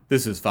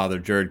This is Father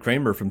Jared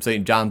Kramer from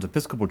St. John's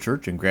Episcopal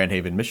Church in Grand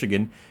Haven,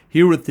 Michigan,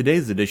 here with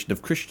today's edition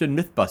of Christian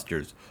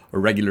Mythbusters, a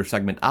regular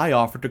segment I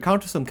offer to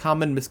counter some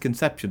common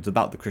misconceptions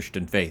about the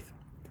Christian faith.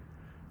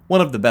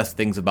 One of the best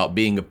things about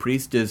being a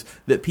priest is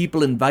that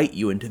people invite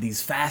you into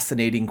these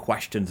fascinating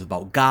questions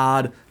about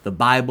God, the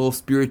Bible,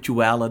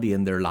 spirituality,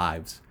 and their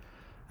lives.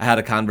 I had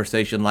a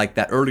conversation like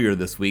that earlier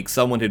this week.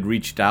 Someone had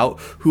reached out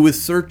who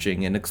was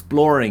searching and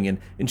exploring, and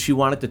she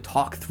wanted to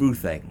talk through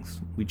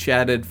things. We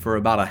chatted for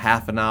about a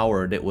half an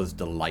hour, and it was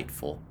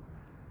delightful.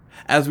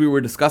 As we were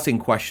discussing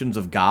questions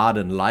of God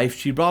and life,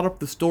 she brought up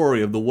the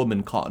story of the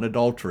woman caught in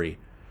adultery.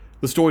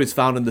 The story is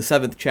found in the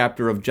 7th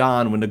chapter of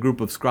John when a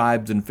group of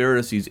scribes and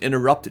Pharisees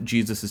interrupt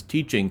Jesus'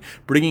 teaching,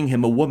 bringing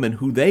him a woman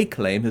who they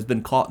claim has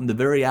been caught in the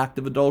very act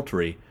of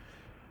adultery.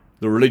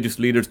 The religious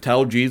leaders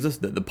tell Jesus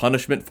that the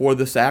punishment for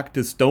this act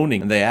is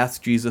stoning, and they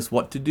ask Jesus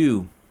what to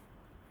do.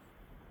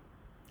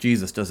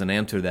 Jesus doesn't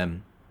answer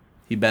them.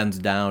 He bends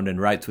down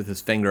and writes with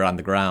his finger on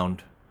the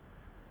ground.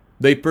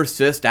 They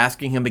persist,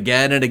 asking him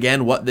again and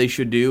again what they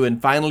should do, and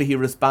finally he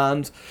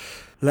responds,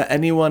 "Let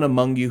anyone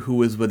among you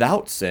who is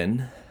without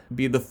sin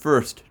be the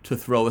first to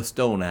throw a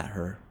stone at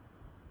her."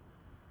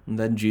 And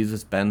then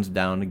Jesus bends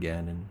down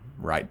again and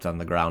writes on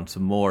the ground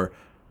some more.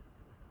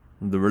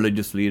 The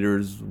religious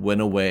leaders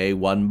went away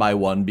one by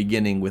one,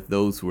 beginning with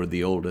those who were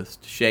the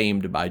oldest,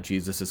 shamed by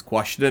Jesus'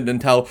 question,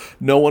 until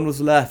no one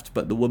was left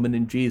but the woman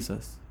and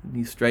Jesus. And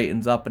he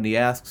straightens up and he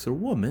asks her,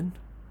 "Woman,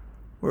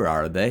 where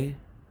are they?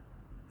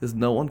 Has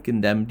no one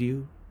condemned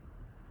you?"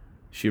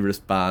 She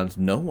responds,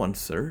 "No one,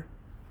 sir."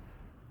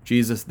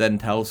 Jesus then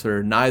tells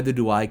her, "Neither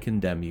do I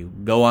condemn you.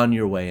 Go on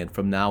your way, and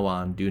from now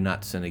on do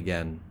not sin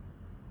again."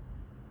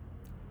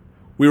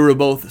 We were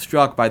both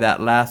struck by that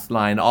last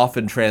line,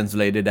 often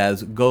translated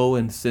as, "Go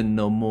and sin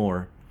no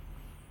more."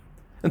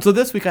 And so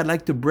this week I'd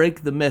like to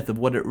break the myth of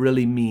what it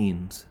really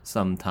means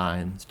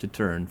sometimes to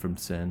turn from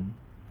sin.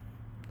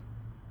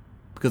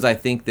 Because I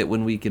think that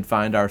when we can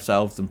find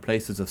ourselves in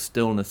places of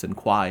stillness and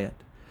quiet,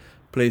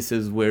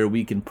 places where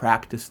we can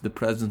practice the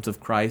presence of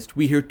Christ,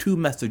 we hear two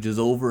messages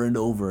over and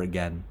over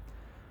again.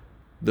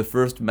 The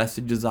first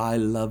message is, "I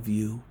love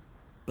you,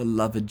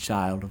 beloved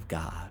child of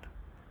God."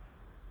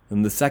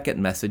 And the second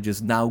message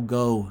is, "Now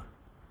go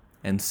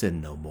and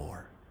sin no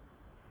more."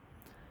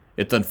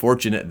 It's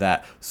unfortunate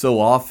that so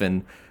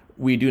often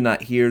we do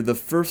not hear the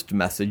first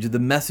message, the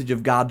message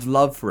of God's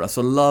love for us,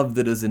 a love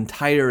that is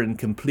entire and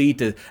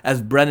complete.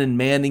 As Brennan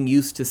Manning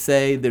used to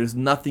say, there's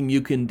nothing you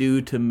can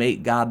do to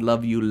make God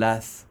love you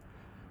less,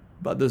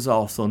 but there's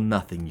also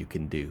nothing you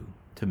can do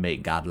to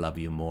make God love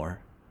you more.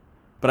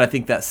 But I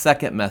think that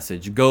second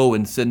message, "Go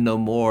and sin no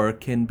more,"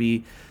 can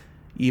be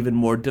even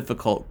more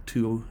difficult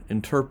to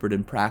interpret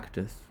and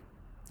practice.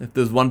 If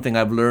there's one thing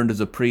I've learned as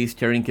a priest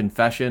hearing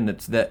confession,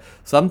 it's that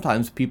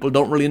sometimes people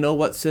don't really know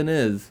what sin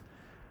is.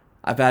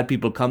 I've had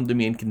people come to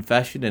me in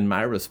confession, and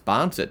my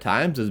response at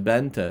times has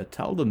been to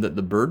tell them that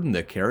the burden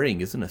they're carrying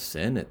isn't a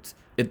sin.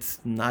 It's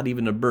not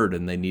even a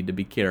burden they need to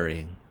be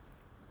carrying.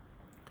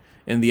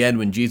 In the end,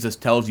 when Jesus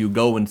tells you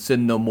go and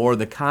sin no more,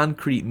 the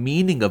concrete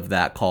meaning of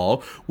that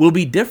call will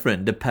be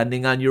different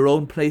depending on your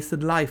own place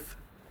in life.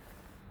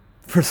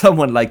 For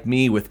someone like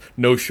me with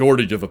no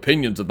shortage of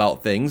opinions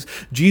about things,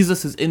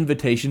 Jesus'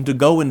 invitation to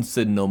go and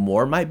sin no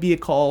more might be a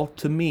call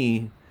to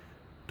me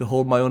to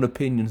hold my own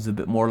opinions a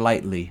bit more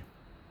lightly,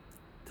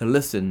 to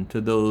listen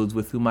to those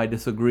with whom I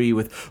disagree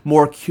with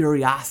more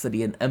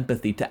curiosity and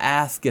empathy, to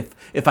ask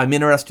if I'm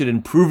interested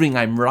in proving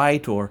I'm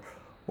right or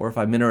if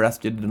I'm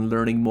interested in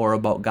learning more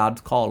about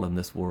God's call in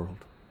this world.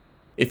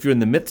 If you're in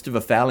the midst of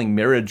a failing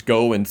marriage,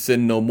 go and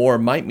sin no more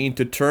might mean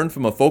to turn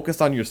from a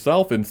focus on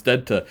yourself,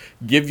 instead to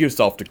give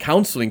yourself to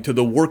counseling, to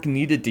the work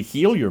needed to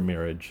heal your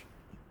marriage.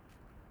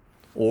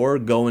 Or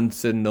go and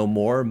sin no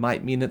more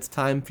might mean it's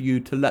time for you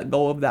to let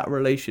go of that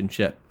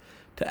relationship,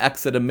 to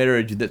exit a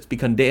marriage that's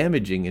become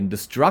damaging and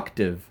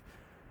destructive,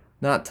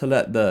 not to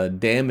let the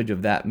damage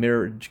of that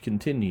marriage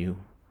continue.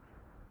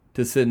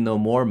 To sin no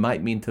more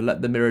might mean to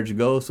let the marriage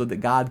go so that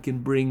God can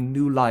bring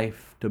new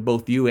life to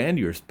both you and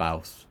your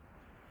spouse.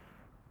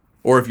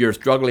 Or if you're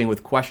struggling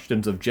with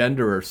questions of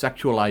gender or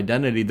sexual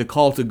identity, the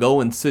call to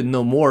go and sin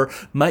no more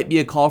might be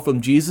a call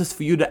from Jesus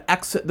for you to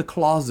exit the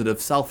closet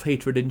of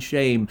self-hatred and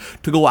shame,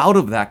 to go out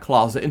of that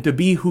closet and to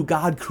be who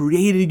God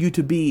created you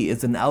to be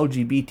as an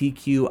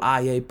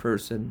LGBTQIA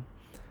person.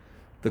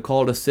 The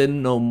call to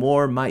sin no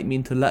more might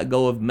mean to let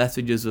go of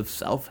messages of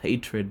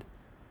self-hatred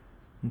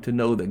and to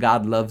know that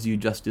God loves you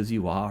just as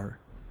you are.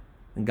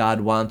 And God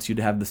wants you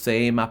to have the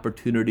same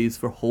opportunities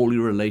for holy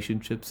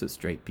relationships that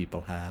straight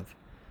people have.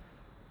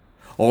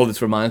 All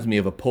this reminds me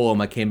of a poem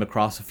I came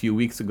across a few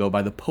weeks ago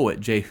by the poet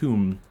Jay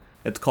Hume.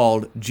 It's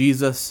called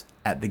 "Jesus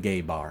at the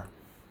Gay Bar."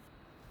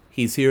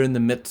 He's here in the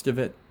midst of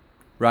it,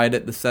 right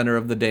at the center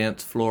of the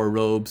dance floor,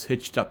 robes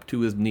hitched up to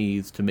his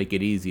knees to make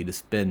it easy to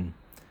spin.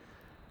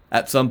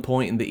 At some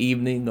point in the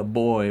evening, a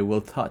boy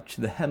will touch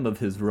the hem of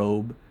his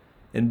robe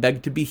and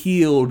beg to be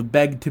healed,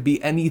 beg to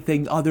be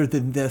anything other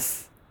than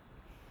this.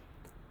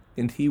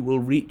 And he will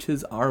reach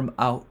his arm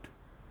out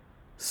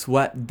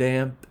Sweat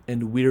damp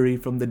and weary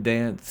from the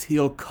dance,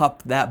 he'll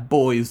cup that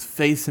boy's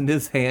face in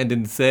his hand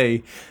and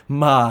say,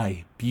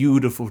 "My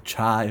beautiful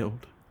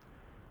child,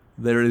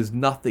 there is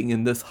nothing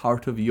in this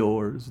heart of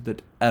yours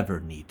that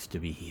ever needs to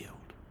be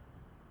healed."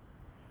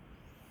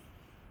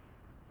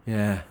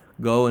 Yeah,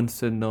 go and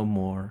sin no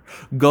more.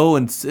 Go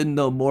and sin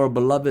no more,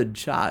 beloved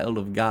child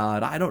of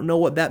God. I don't know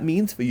what that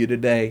means for you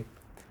today,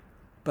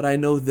 but I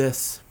know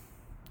this.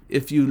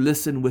 If you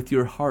listen with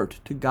your heart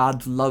to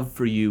God's love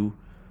for you,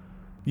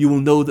 you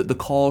will know that the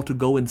call to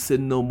go and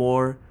sin no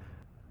more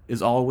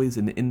is always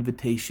an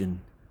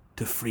invitation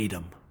to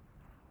freedom.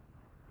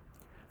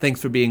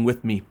 Thanks for being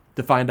with me.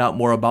 To find out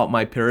more about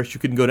my parish, you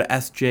can go to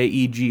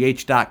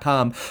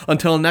sjegh.com.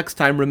 Until next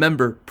time,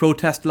 remember,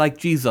 protest like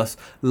Jesus,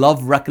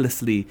 love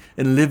recklessly,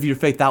 and live your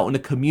faith out in a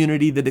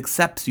community that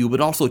accepts you but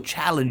also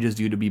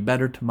challenges you to be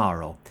better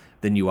tomorrow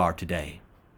than you are today.